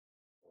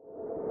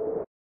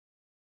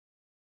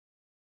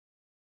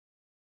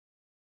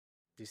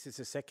This is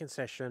the second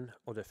session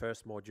of the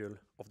first module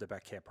of the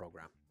back care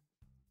program.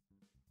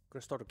 We're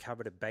going to start to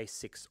cover the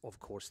basics of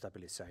core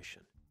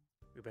stabilization.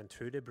 We went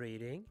through the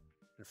breathing,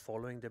 and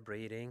following the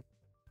breathing,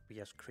 we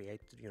just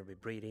we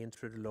breathe in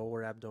through the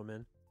lower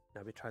abdomen.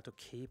 Now we try to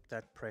keep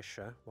that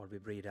pressure while we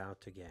breathe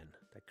out again.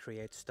 That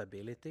creates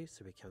stability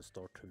so we can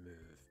start to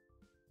move.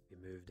 We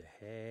move the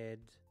head.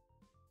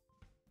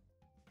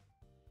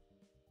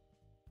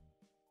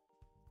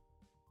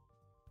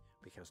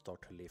 We can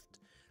start to lift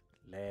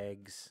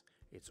legs.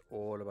 It's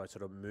all about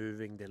sort of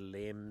moving the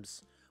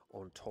limbs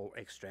on top,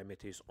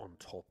 extremities on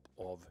top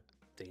of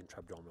the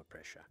intra-abdominal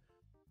pressure.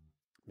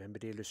 Remember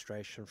the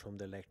illustration from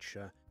the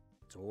lecture?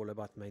 It's all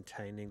about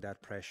maintaining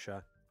that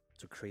pressure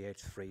to create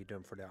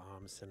freedom for the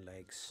arms and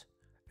legs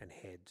and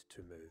head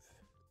to move.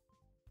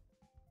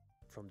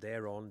 From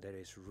there on, there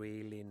is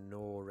really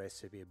no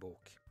recipe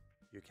book.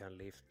 You can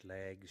lift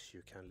legs,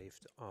 you can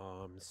lift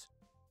arms,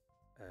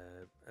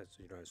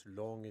 as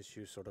long as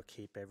you sort of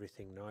keep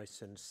everything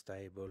nice and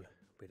stable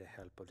with the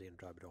help of the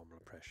intra-abdominal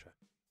pressure.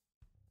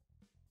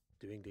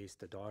 Doing this,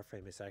 the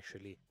diaphragm is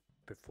actually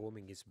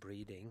performing its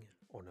breathing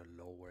on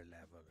a lower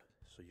level.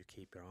 So you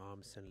keep your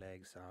arms and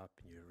legs up,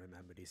 and you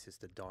remember this is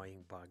the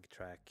dying bug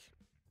track.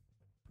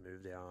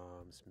 Move the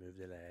arms, move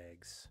the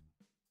legs.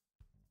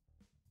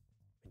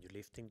 When you're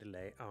lifting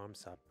the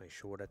arms up, make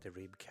sure that the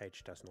rib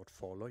cage does not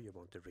follow. You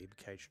want the rib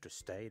cage to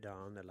stay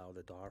down, allow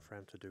the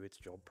diaphragm to do its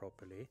job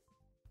properly.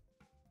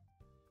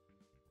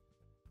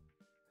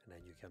 And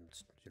then you can,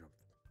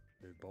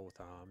 move both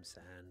arms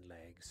and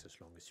legs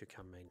as long as you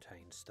can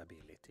maintain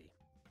stability.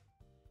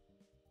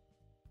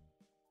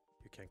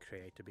 You can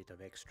create a bit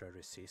of extra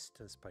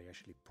resistance by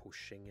actually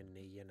pushing a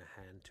knee and a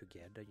hand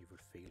together. You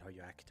will feel how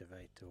you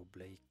activate the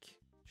oblique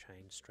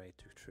chain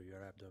straight through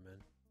your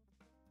abdomen.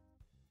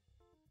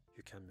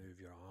 You can move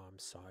your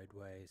arms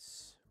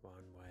sideways,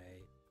 one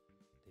way,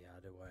 the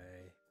other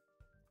way.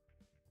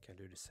 You can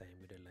do the same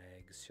with the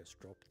legs, just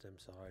drop them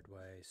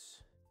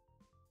sideways.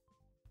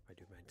 By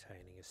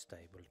maintaining a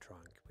stable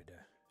trunk with the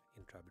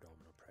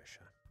intra-abdominal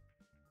pressure.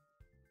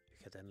 You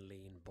can then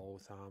lean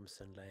both arms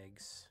and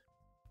legs.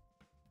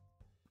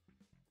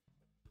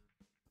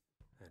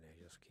 And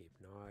they just keep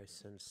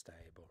nice and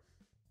stable.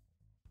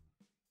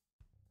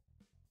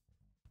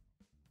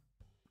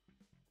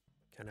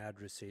 Can add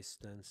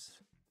resistance.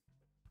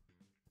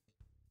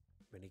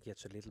 When it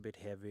gets a little bit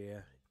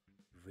heavier,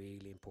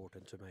 really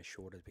important to make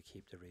sure that we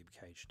keep the rib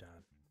cage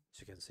down. As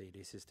you can see,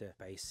 this is the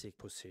basic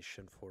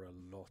position for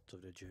a lot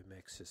of the gym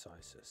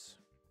exercises.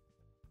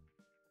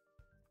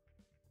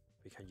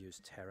 We can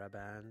use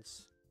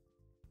TheraBands.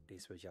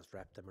 These will just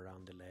wrap them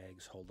around the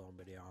legs, hold on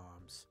with the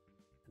arms,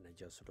 and then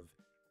just sort of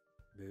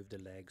move the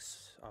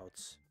legs out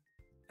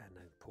and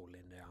then pull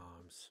in the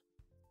arms.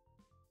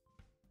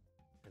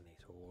 And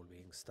it's all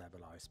being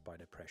stabilized by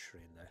the pressure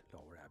in the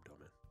lower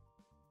abdomen.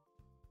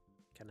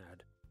 You can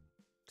add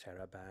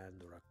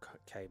TheraBand or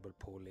a cable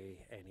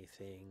pulley,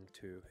 anything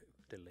to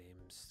the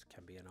limbs.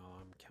 Can be an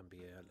arm, can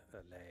be a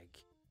leg,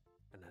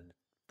 and then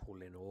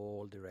pull in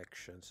all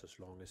directions as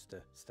long as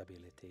the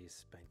stability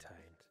is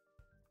maintained.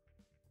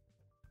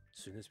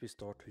 As soon as we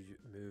start to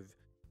move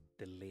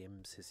the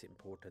limbs, it's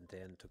important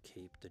then to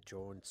keep the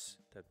joints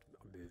that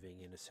are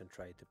moving in a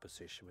centrated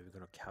position. We're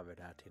going to cover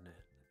that in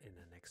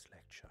the next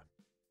lecture.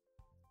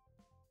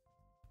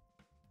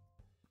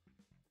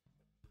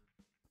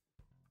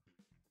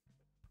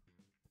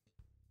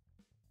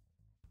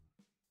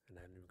 And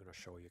then we're going to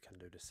show you can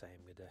do the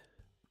same with the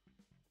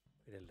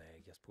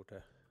leg. Just put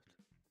a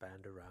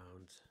band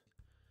around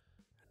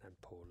and then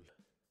pull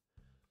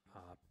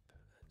up.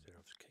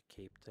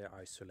 Keep the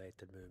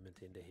isolated movement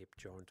in the hip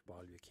joint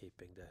while you're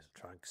keeping the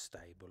trunk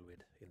stable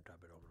with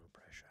intra-abdominal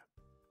pressure.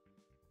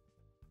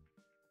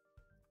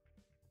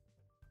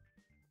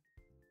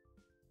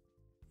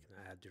 You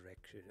can add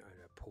direction,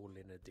 pull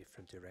in a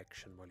different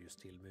direction while you're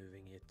still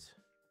moving it.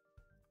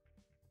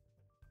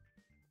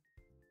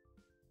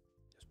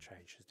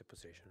 Changes the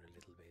position a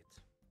little bit.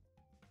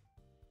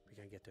 We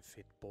can get a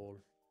fit ball.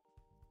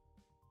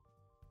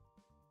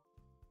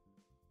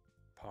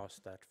 Pass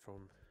that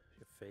from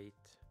your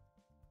feet,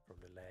 from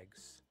the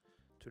legs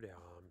to the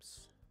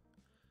arms,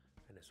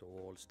 and it's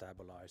all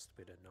stabilized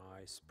with a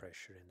nice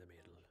pressure in the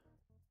middle.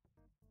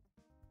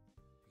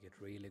 You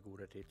get really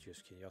good at it, you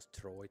can just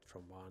throw it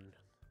from one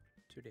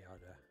to the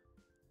other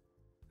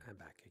and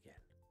back again.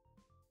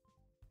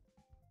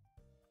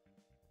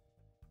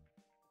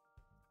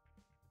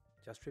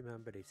 Just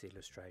remember this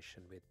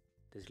illustration with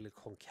these little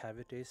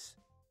concavities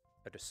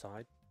at the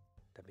side.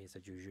 That means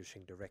that you're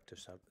using the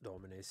rectus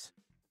abdominis.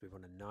 We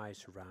want a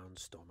nice round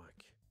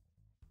stomach.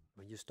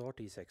 When you start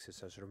these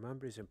exercises,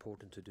 remember it's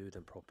important to do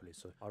them properly,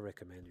 so I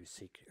recommend you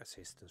seek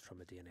assistance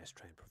from a DNS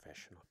trained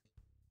professional.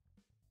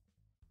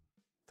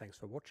 Thanks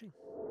for watching.